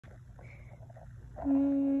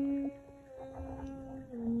Mm.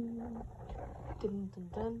 Dun, dun,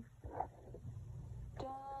 dun.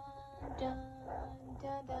 Dun, dun,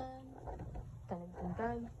 dun, dun. Dun, dun,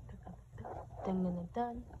 dun. Dun, dun,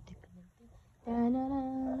 dun. Dun, dun,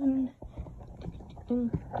 dun. Dun,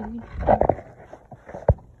 dun, dun.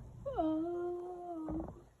 Oh,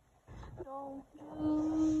 don't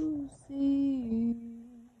you see?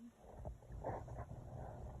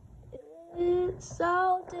 It's so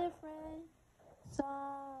different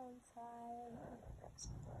sometimes,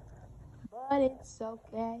 but it's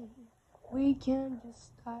okay. We can just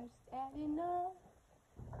start standing up.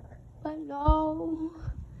 But no,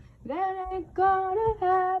 that ain't gonna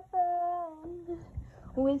happen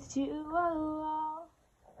with you alone.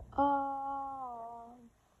 Oh,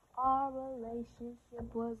 our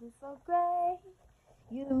relationship wasn't so great.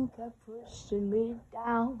 You kept pushing me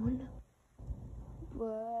down.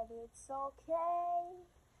 But it's okay,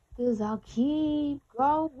 'cause I'll keep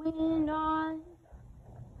going on.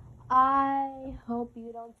 I hope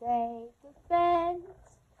you don't take offense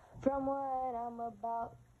from what I'm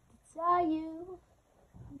about to tell you,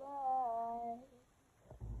 but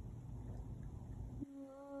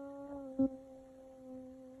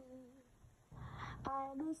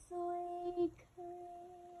I'm a sweet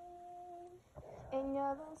cream and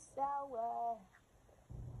you're the sour.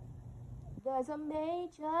 There's a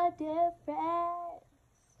major difference,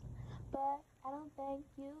 but I don't think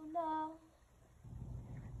you know.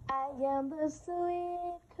 I am the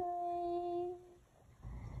sweet cream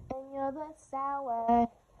and you're the sour.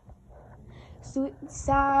 Sweet and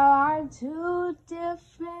sour are two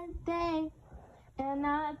different things, and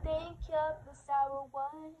I think you're the sour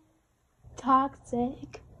one.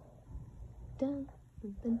 Toxic. Dun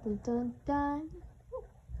dun dun dun dun dun.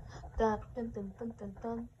 Dun dun dun dun dun dun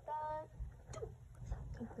dun.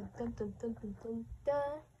 Dun dun dun dun dun dun dun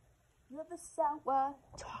dun. You're the sour.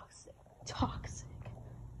 Toxic. Toxic.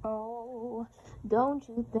 Oh, don't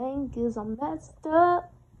you think is I'm messed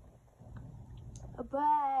up?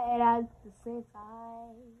 But at the same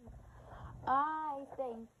time, I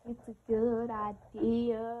think it's a good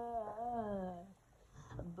idea.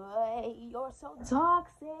 But you're so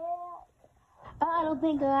toxic, I don't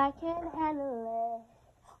think I can handle it.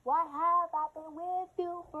 Why have I been with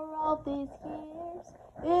you for all these years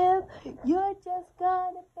if you're just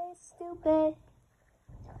gonna be stupid?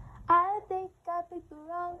 I think I picked the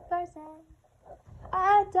wrong person.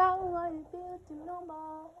 I don't want to build you no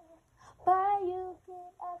more. But you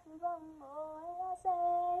keep asking for more, and I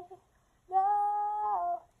say no,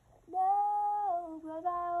 no, 'cause I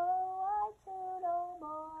don't want you no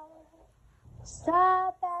more.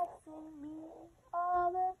 Stop asking me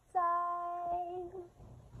all the time.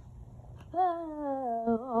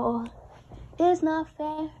 Oh, it's not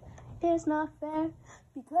fair,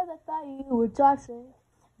 because I thought you were toxic.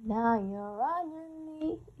 Now you're on your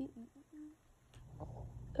knees.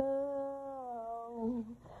 Oh,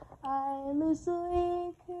 I'm a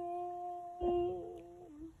sweet cream,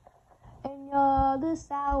 and you're the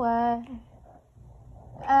sour.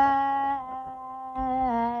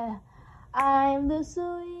 I'm the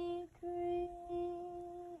sweet cream,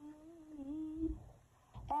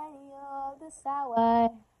 and you're the sour.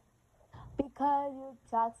 Because you're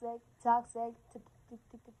toxic, toxic,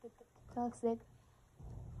 toxic.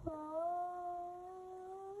 Oh,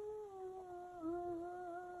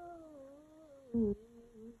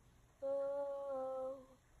 oh,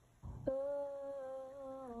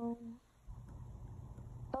 oh,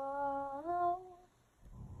 oh,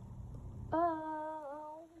 oh,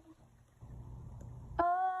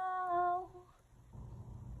 oh,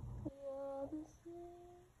 you're the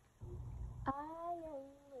sweet. I am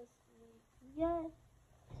the sweet, yes,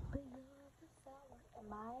 but you're the sour. Am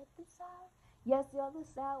I the sour? Yes, you're the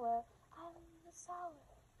sour. I'm the sour.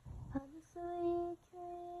 I'm the sweet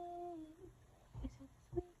cream. Yes, you're the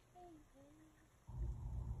sweet cream.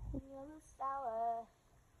 And you're the sour.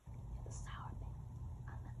 You're the sour, baby.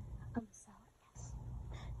 I'm the sour, yes.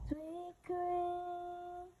 Sweet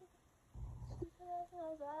cream.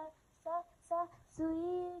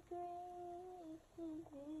 Sweet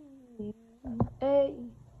cream. Hey.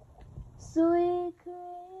 Sweet cream,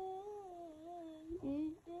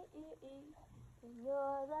 and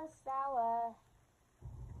you're the sour.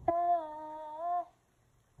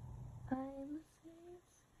 I'm a sweet,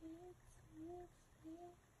 sweet, sweet,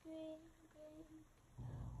 sweet cream, cream.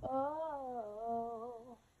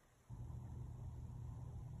 Oh,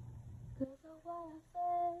 'cause of what I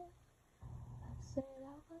said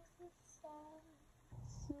I was the sour,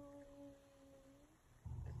 sweet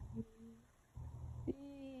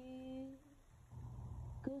cream.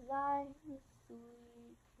 'Cause I'm the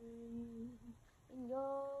sweet cream,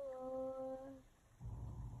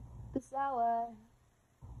 the sour,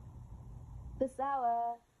 the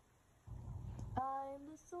sour. I'm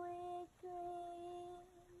the sweet cream,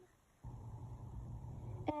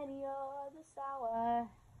 and you're the sour.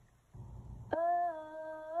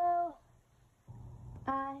 Oh,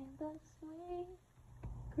 I'm the sweet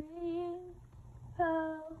cream,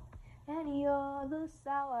 oh, and you're the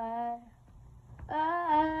sour. I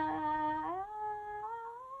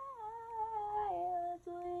am the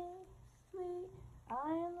sweet, sweet. I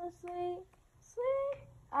am the sweet, sweet.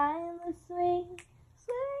 I am the sweet,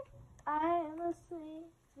 sweet. I am the sweet,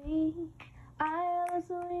 sweet. I am the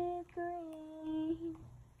sweet cream,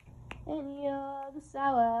 and you're the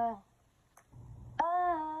sour.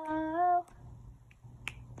 Oh,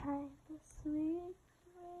 I'm the sweet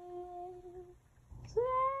cream,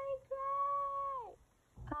 sweet cream.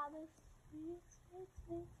 I'm the sweet, sweet,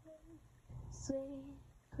 sweet, sweet, sweet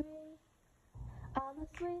cream. I'm the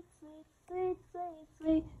sweet, sweet, sweet, sweet,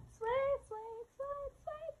 sweet, sweet, sweet, sweet,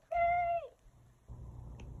 sweet cream.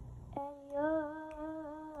 And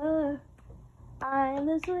you're, I'm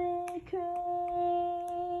the sweet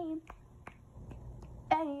cream,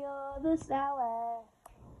 and you're the sour.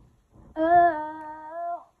 Oh.